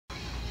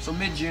So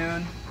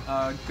mid-June,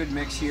 good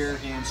mix here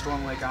in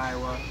Storm Lake,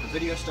 Iowa. The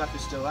video stuff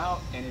is still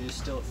out and it is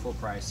still at full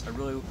price. I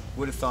really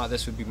would have thought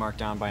this would be marked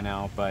down by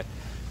now, but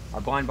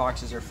our blind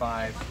boxes are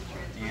 $5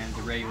 and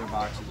the regular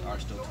boxes are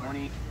still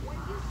 $20.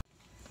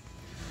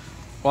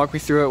 Walk me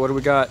through it, what do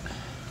we got?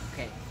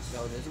 Okay,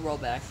 so there's a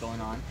rollback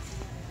going on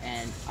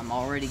and I'm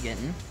already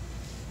getting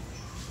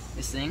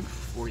this thing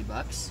for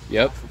 $40.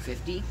 Yep. For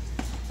 50.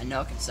 I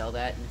know I can sell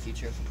that in the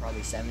future for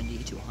probably 70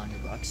 to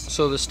 100 bucks.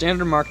 So the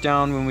standard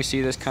markdown when we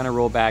see this kind of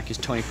rollback is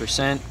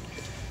 20%,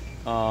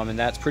 and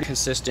that's pretty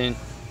consistent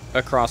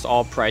across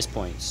all price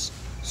points.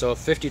 So a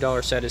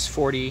 $50 set is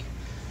 40,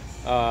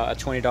 a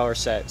 $20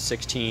 set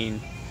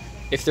 16.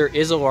 If there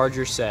is a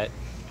larger set,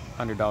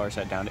 $100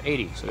 set down to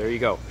 80. So there you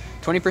go,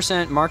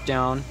 20%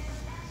 markdown,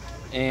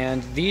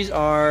 and these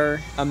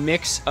are a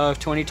mix of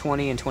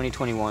 2020 and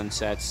 2021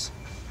 sets.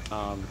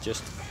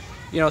 Just,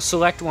 you know,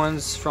 select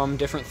ones from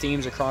different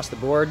themes across the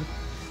board.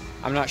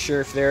 I'm not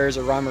sure if there's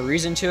a rhyme or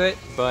reason to it,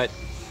 but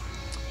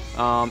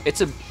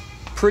it's a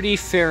pretty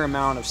fair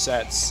amount of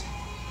sets.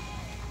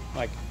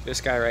 Like this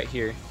guy right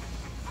here.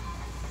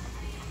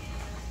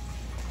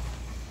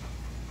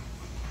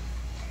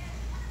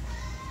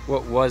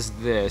 What was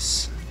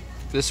this?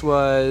 This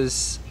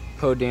was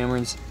Poe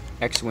Dameron's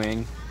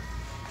X-Wing.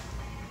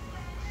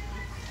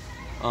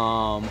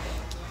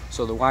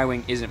 So the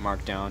Y-Wing isn't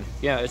marked down.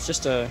 Yeah, it's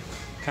just a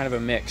kind of a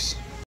mix.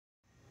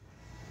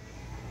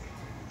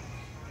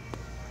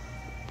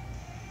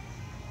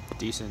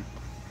 Decent.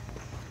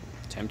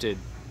 Tempted.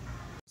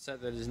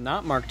 Set that is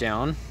not marked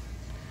down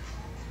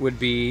would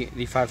be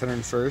the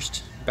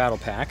 501st Battle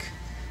Pack,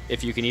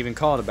 if you can even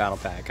call it a Battle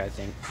Pack. I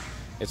think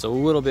it's a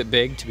little bit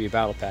big to be a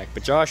Battle Pack.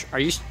 But Josh, are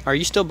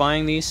you still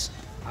buying these?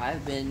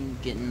 I've been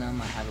getting them.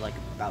 I have like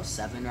about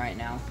 7 right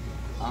now.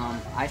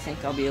 I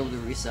think I'll be able to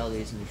resell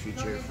these in the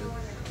future for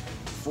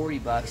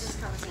 $40.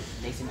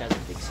 Nathan doesn't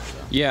think so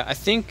though. Yeah, I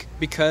think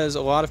because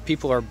a lot of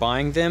people are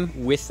buying them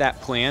with that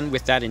plan,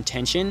 with that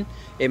intention,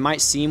 it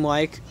might seem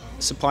like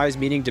supply is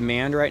meeting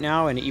demand right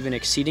now and even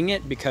exceeding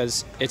it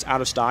because it's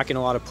out of stock in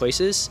a lot of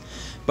places.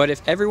 But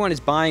if everyone is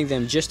buying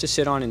them just to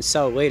sit on and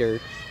sell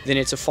later, then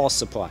it's a false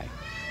supply.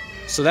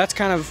 So that's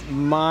kind of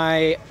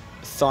my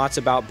thoughts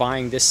about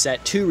buying this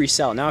set to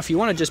resell. Now, if you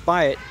want to just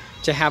buy it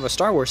to have a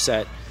Star Wars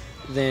set,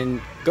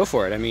 then go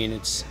for it. I mean,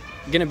 it's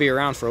going to be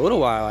around for a little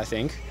while, I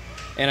think.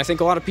 And I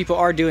think a lot of people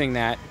are doing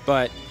that,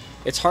 but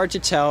it's hard to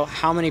tell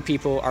how many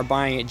people are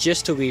buying it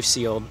just to leave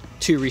sealed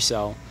to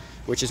resell,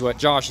 which is what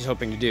Josh is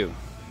hoping to do,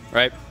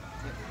 right?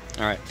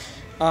 All right.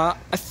 I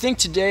think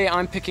today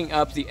I'm picking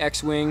up the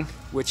X-Wing,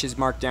 which is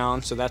marked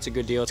down, so that's a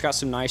good deal. It's got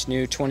some nice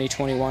new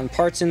 2021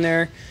 parts in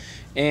there,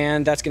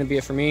 and that's going to be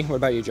it for me. What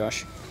about you,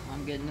 Josh?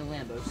 I'm getting the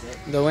Lambo set.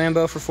 The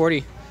Lambo for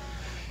 40.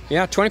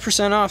 Yeah,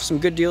 20% off. Some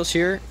good deals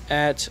here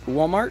at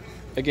Walmart.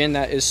 Again,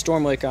 that is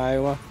Storm Lake,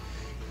 Iowa.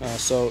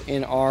 So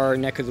in our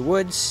neck of the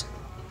woods,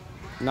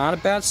 not a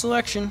bad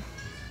selection.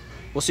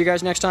 We'll see you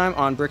guys next time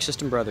on Brick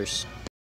System Brothers.